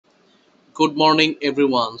Good morning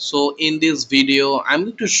everyone. So in this video I'm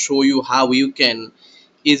going to show you how you can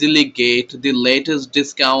easily get the latest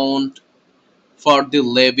discount for the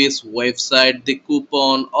Levis website, the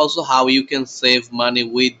coupon, also how you can save money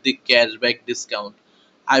with the cashback discount.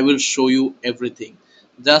 I will show you everything.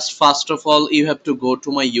 Just first of all, you have to go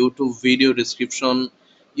to my YouTube video description.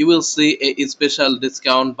 You will see a special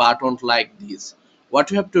discount button like this. What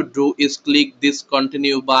you have to do is click this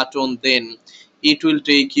continue button, then it will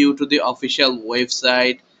take you to the official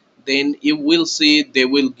website. Then you will see they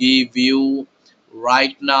will give you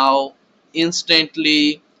right now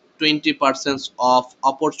instantly 20% off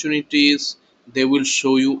opportunities. They will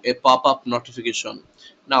show you a pop-up notification.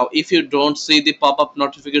 Now if you don't see the pop-up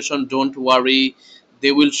notification, don't worry,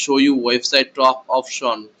 they will show you website top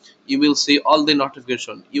option. You will see all the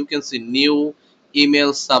notification. You can see new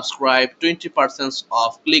email, subscribe, 20%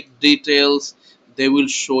 off, click details. They will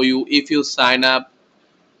show you if you sign up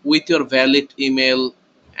with your valid email,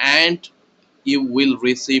 and you will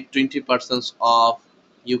receive 20% off.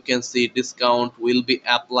 You can see discount will be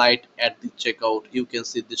applied at the checkout. You can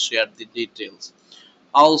see the share the details.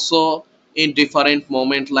 Also in different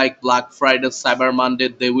moment like Black Friday, Cyber Monday,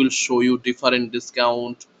 they will show you different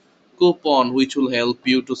discount coupon which will help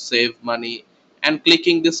you to save money. And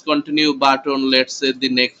clicking this continue button, let's say the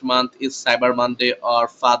next month is Cyber Monday or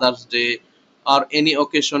Father's Day or any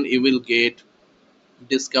occasion, you will get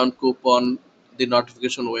discount coupon, the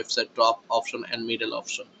notification website top option and middle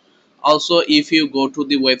option. Also if you go to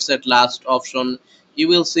the website last option, you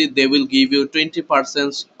will see they will give you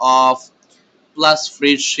 20% off plus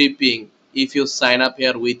free shipping if you sign up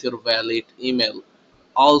here with your valid email.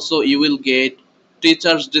 Also you will get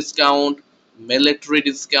teachers discount, military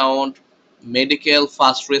discount, medical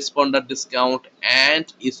fast responder discount,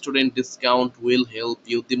 and student discount will help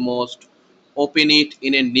you the most. Open it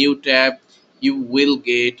in a new tab, you will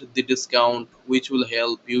get the discount which will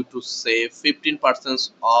help you to save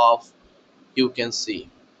 15% off. You can see.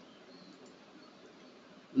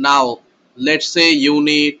 Now let's say you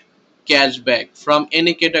need cashback from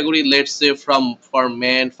any category, let's say from for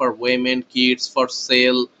men, for women, kids, for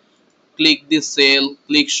sale. Click this sale,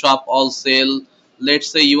 click shop all sale.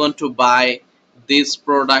 Let's say you want to buy this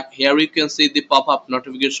product. Here you can see the pop-up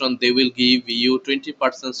notification, they will give you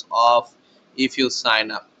 20% off if you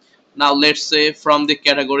sign up. Now let's say from the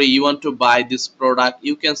category you want to buy this product,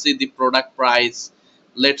 you can see the product price.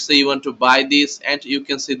 Let's say you want to buy this and you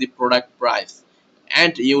can see the product price,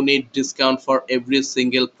 and you need discount for every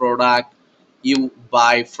single product you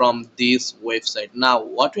buy from this website. Now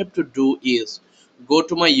what you have to do is go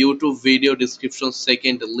to my YouTube video description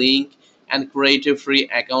second link and create a free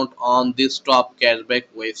account on this top cashback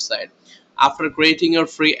website. After creating your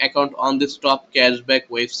free account on this top cashback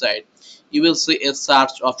website, you will see a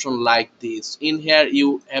search option like this. In here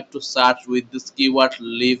you have to search with this keyword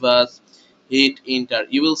Levis, hit enter.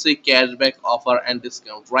 You will see cashback offer and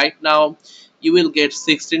discount. Right now you will get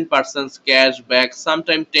 16% cashback,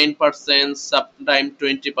 sometime 10%, sometime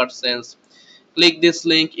 20%. Click this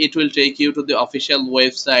link, it will take you to the official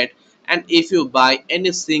website, and if you buy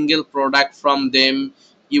any single product from them,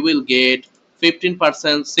 you will get 15%,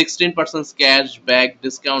 16% cash back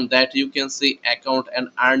discount. That you can see account and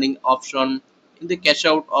earning option. In the cash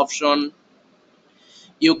out option,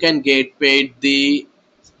 you can get paid the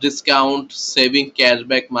discount, saving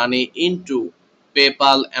cashback money into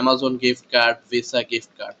PayPal, Amazon gift card, Visa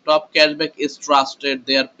gift card. Top cashback is trusted.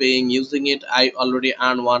 They are paying using it. I already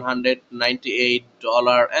earned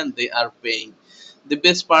 $198 and they are paying. The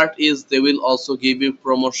best part is they will also give you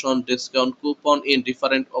promotion discount coupon in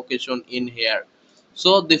different occasion in here.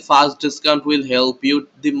 So the fast discount will help you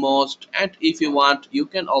the most, and if you want you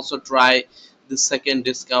can also try the second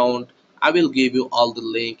discount. I will give you all the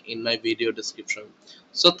link in my video description.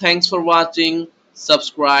 So thanks for watching.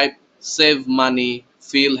 Subscribe, save money,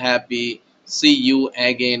 feel happy. See you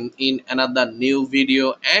again in another new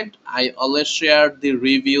video, and I always share the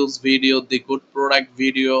reviews video, the good product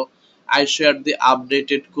video. I shared the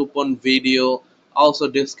updated coupon video, also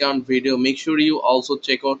discount video. Make sure you also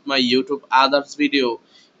check out my YouTube others video.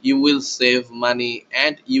 You will save money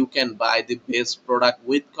and you can buy the best product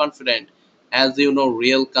with confidence. As you know,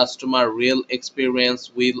 real customer, real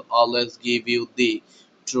experience will always give you the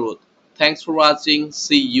truth. Thanks for watching.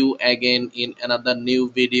 See you again in another new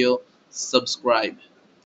video. Subscribe.